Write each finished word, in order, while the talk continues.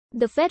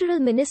The Federal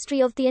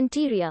Ministry of the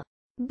Interior,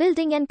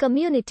 Building and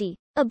Community,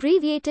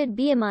 abbreviated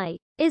BMI,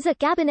 is a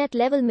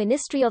cabinet-level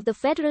ministry of the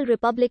Federal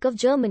Republic of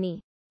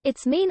Germany.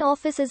 Its main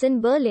office is in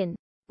Berlin,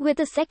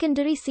 with a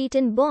secondary seat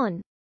in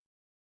Bonn.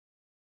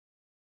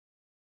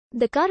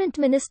 The current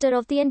Minister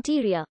of the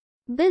Interior,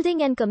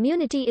 Building and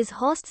Community is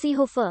Horst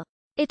Seehofer.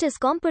 It is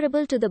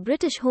comparable to the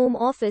British Home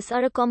Office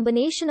or a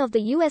combination of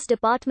the U.S.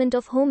 Department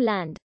of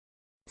Homeland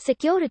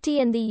Security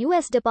and the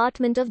U.S.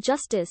 Department of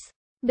Justice,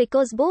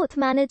 because both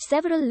manage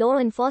several law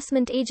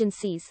enforcement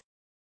agencies.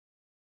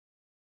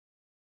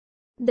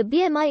 The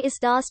BMI is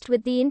tasked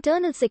with the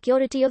internal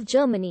security of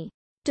Germany.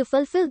 To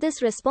fulfill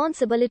this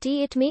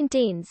responsibility, it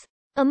maintains,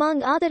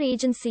 among other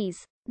agencies,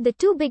 the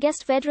two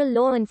biggest federal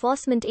law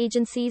enforcement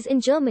agencies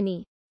in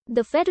Germany,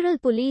 the Federal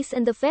Police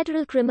and the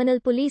Federal Criminal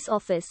Police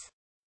Office.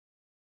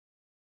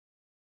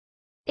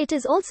 It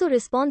is also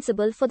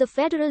responsible for the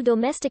Federal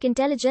Domestic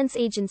Intelligence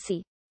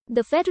Agency,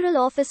 the Federal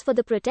Office for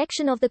the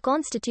Protection of the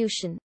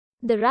Constitution.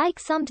 The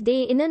Reichsamt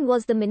des Innen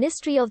was the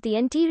Ministry of the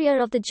Interior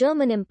of the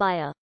German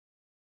Empire.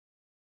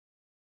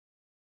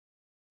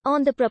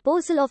 On the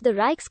proposal of the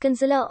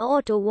Reichskanzler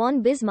Otto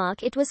von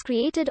Bismarck, it was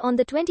created on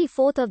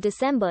 24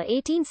 December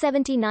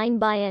 1879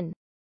 by an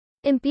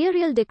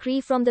imperial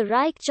decree from the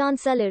Reich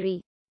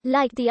Chancellery.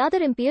 Like the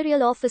other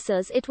imperial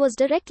officers, it was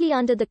directly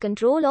under the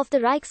control of the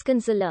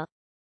Reichskanzler.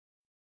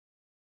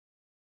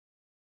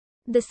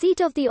 The seat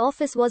of the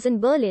office was in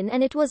Berlin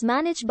and it was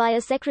managed by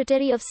a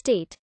Secretary of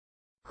State,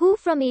 who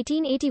from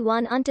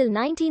 1881 until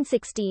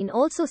 1916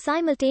 also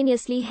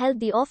simultaneously held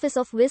the office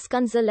of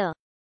Vice-Kanzler.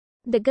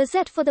 The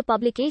Gazette for the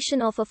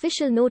publication of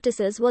official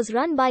notices was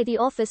run by the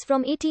office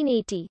from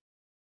 1880.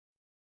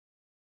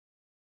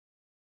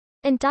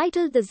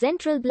 Entitled the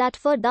Zentralblatt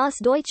für das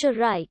Deutsche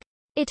Reich,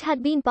 it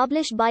had been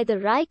published by the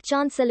Reich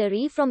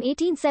Chancellery from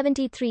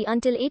 1873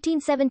 until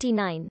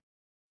 1879.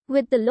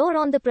 With the law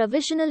on the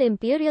Provisional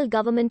Imperial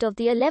Government of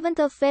the 11th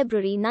of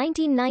February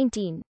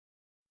 1919,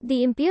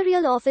 the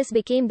imperial office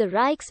became the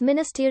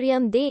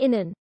Reichsministerium des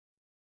Innen.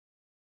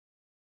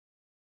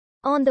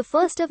 On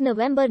 1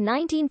 November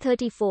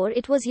 1934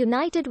 it was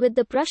united with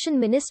the Prussian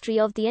Ministry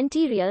of the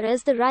Interior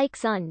as the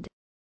Reichs- und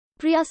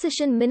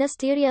Preußischen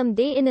Ministerium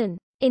des Innen.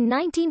 In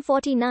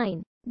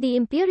 1949, the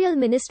Imperial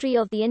Ministry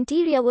of the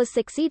Interior was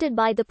succeeded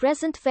by the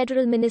present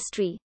Federal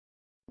Ministry,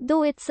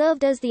 though it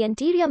served as the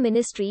Interior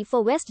Ministry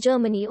for West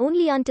Germany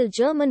only until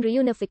German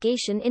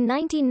reunification in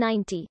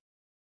 1990.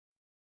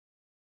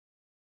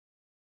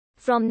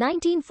 From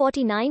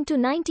 1949 to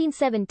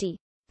 1970,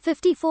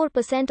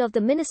 54% of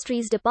the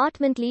ministry's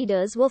department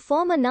leaders were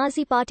former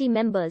Nazi Party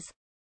members,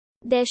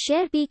 their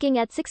share peaking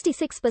at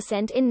 66%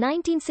 in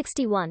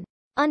 1961,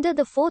 under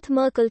the fourth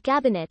Merkel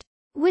cabinet,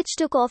 which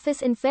took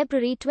office in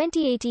February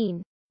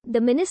 2018. The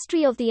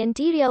Ministry of the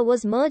Interior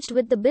was merged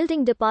with the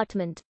Building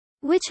Department,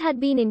 which had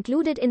been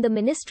included in the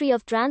Ministry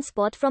of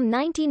Transport from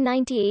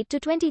 1998 to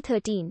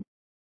 2013,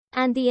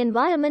 and the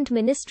Environment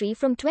Ministry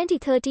from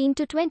 2013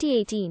 to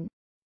 2018.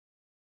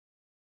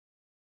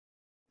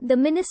 The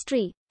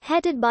ministry,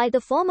 headed by the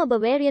former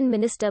Bavarian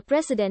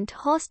Minister-President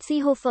Horst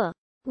Seehofer,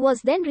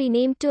 was then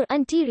renamed to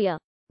Interior,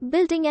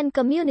 Building and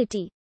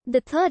Community.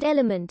 The third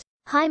element,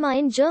 Heimat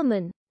in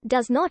German,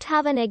 does not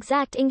have an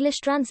exact English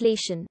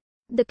translation.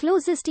 The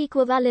closest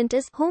equivalent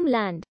is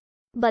homeland,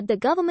 but the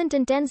government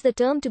intends the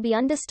term to be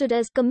understood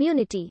as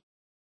community.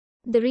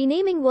 The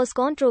renaming was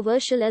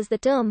controversial as the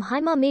term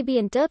Heimat may be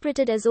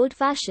interpreted as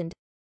old-fashioned,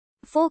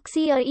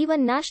 folksy or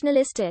even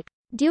nationalistic.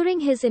 During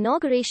his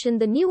inauguration,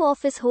 the new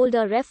office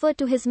holder referred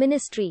to his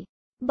ministry,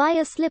 by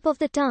a slip of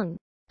the tongue,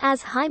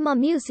 as Heimat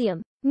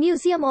Museum,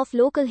 Museum of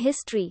Local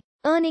History,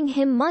 earning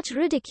him much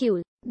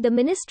ridicule. The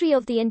Ministry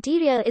of the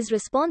Interior is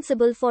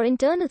responsible for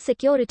internal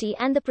security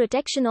and the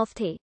protection of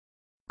the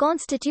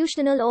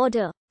constitutional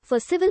order, for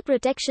civil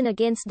protection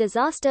against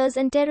disasters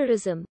and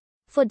terrorism,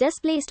 for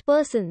displaced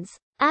persons,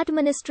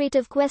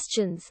 administrative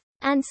questions,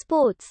 and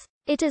sports.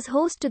 It is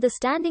host to the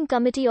Standing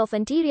Committee of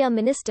Interior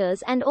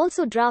Ministers and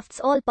also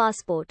drafts all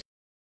passport,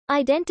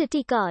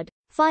 identity card,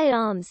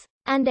 firearms,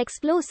 and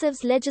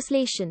explosives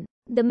legislation.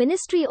 The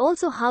ministry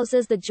also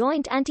houses the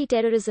Joint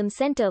Anti-Terrorism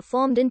Center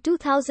formed in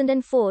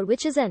 2004,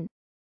 which is an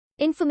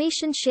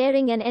information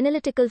sharing and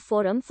analytical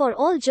forum for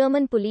all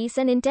German police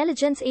and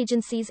intelligence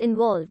agencies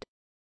involved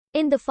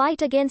in the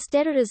fight against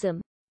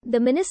terrorism.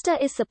 The minister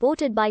is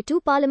supported by 2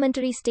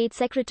 parliamentary state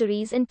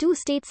secretaries and 2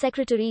 state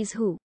secretaries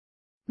who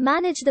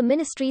manage the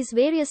ministry's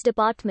various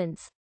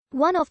departments.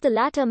 One of the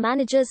latter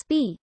manages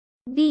P,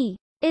 B,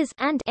 IS,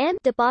 and M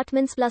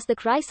departments plus the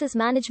Crisis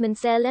Management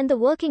Cell and the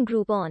Working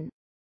Group on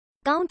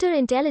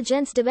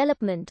Counter-Intelligence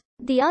Development.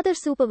 The other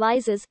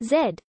supervises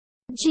Z,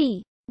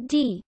 G,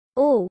 D,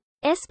 O,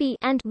 SP,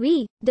 and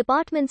V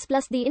departments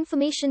plus the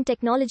Information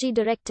Technology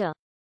Director,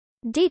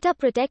 Data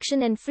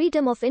Protection and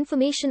Freedom of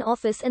Information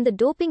Office and the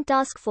Doping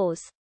Task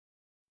Force.